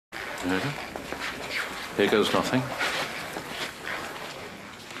Yeah. Here goes nothing.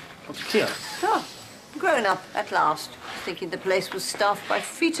 What's Kia? Oh, grown up at last. Thinking the place was staffed by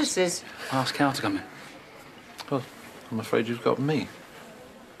fetuses. Ask Cal to come in. Well, I'm afraid you've got me.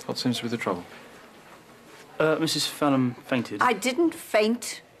 What seems to be the trouble? Mrs. Fallon fainted. I didn't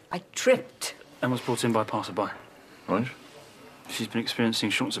faint. I tripped. And was brought in by a passer-by. Right. She's been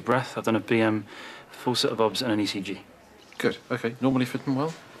experiencing shortness of breath. I've done a BM, full set of obs and an ECG. Good. OK. Normally fitting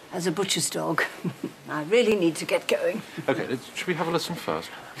well? As a butcher's dog. I really need to get going. OK. Should we have a listen first?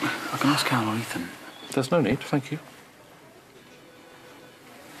 I can ask Cal or Ethan. There's no need. Thank you.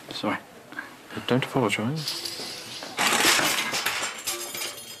 Sorry. Don't apologise.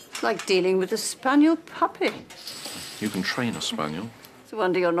 It's like dealing with a spaniel puppy. You can train a spaniel. It's a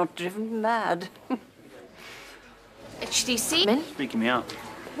wonder you're not driven mad. HDC? Min? Speaking me out.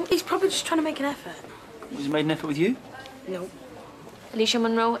 Well, he's probably just trying to make an effort. Was he made an effort with you? No. Alicia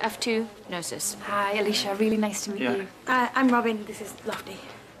Monroe, F2, nurses. Hi, Alicia. Really nice to meet you. I'm Robin. This is Lofty.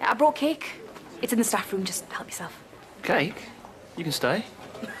 I brought cake. It's in the staff room. Just help yourself. Cake? You can stay.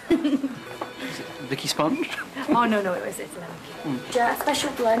 Is it Vicky Sponge? Oh, no, it's a lemon cake. Yeah, a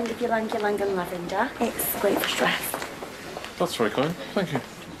special blend of ylang-ylang and lavender. It's great for stress. That's very kind. Thank you.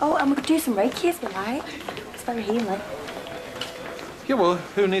 Oh, and we could do some Reiki if you like. It's very healing. Yeah, well,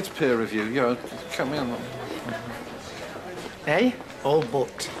 who needs peer review? Yeah, count me on that. Hey, all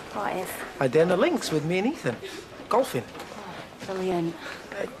booked. What is? I done the links with me and Ethan. Golfing. Brilliant.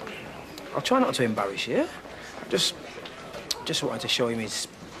 I'll try not to embarrass you. Just wanted to show him he's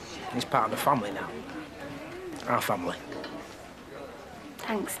part of the family now. Our family.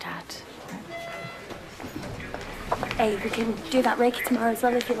 Thanks, Dad. Hey, we can do that Reiki tomorrow as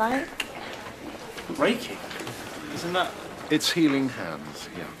well if you like. Reiki? Isn't that... It's healing hands,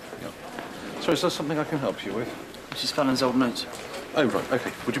 yeah. So is there something I can help you with? Mrs. Fallon's old notes. Oh, right,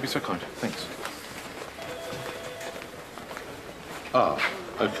 OK. Would you be so kind? Thanks. Ah,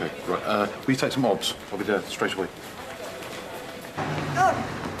 OK, right. Will you take some obs? I'll be there straight away. Oh,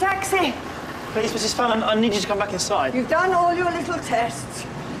 taxi! Please, Mrs. Fallon, I need you to come back inside. You've done all your little tests.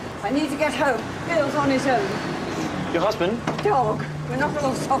 I need to get home. Bill's on his own. Your husband? Dog. We're not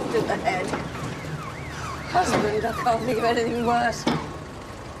all soft in the head. Husband, I can't think of anything worse.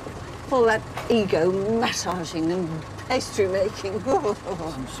 All that ego massaging and pastry making.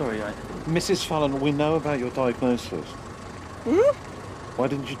 I'm sorry, Mrs. Fallon, we know about your diagnosis. Hmm? Why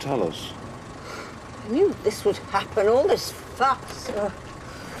didn't you tell us? I knew this would happen, all this fuss.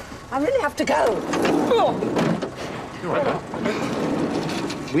 I really have to go. You're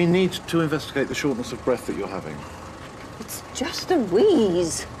right. We need to investigate the shortness of breath that you're having. It's just a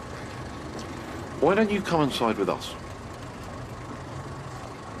wheeze. Why don't you come inside with us?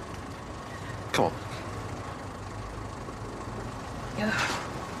 Come on.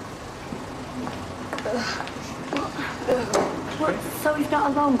 So if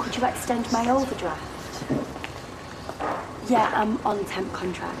not alone, could you extend my overdraft? Yeah, I'm on temp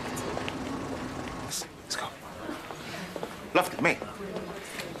contract. Let's go. Lofty, mate.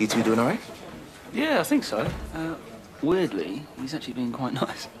 You two doing all right? Yeah, I think so. Weirdly, he's actually been quite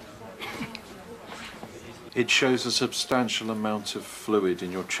nice. It shows a substantial amount of fluid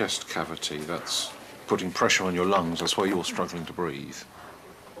in your chest cavity. That's putting pressure on your lungs. That's why you're struggling to breathe.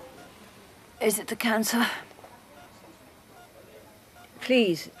 Is it the cancer?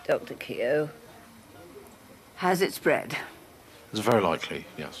 Please, Dr. Keogh. Has it spread? It's very likely,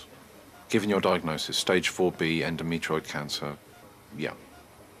 yes. Given your diagnosis, stage 4B endometrioid cancer, yeah.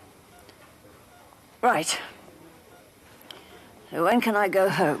 Right. So when can I go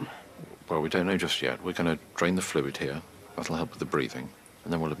home? Well, we don't know just yet. We're going to drain the fluid here. That'll help with the breathing.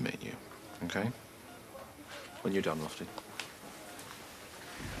 And then we'll admit you, OK? When you're done, Lofty.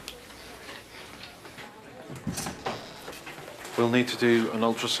 We'll need to do an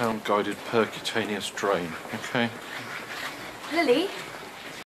ultrasound-guided percutaneous drain, OK? Lily?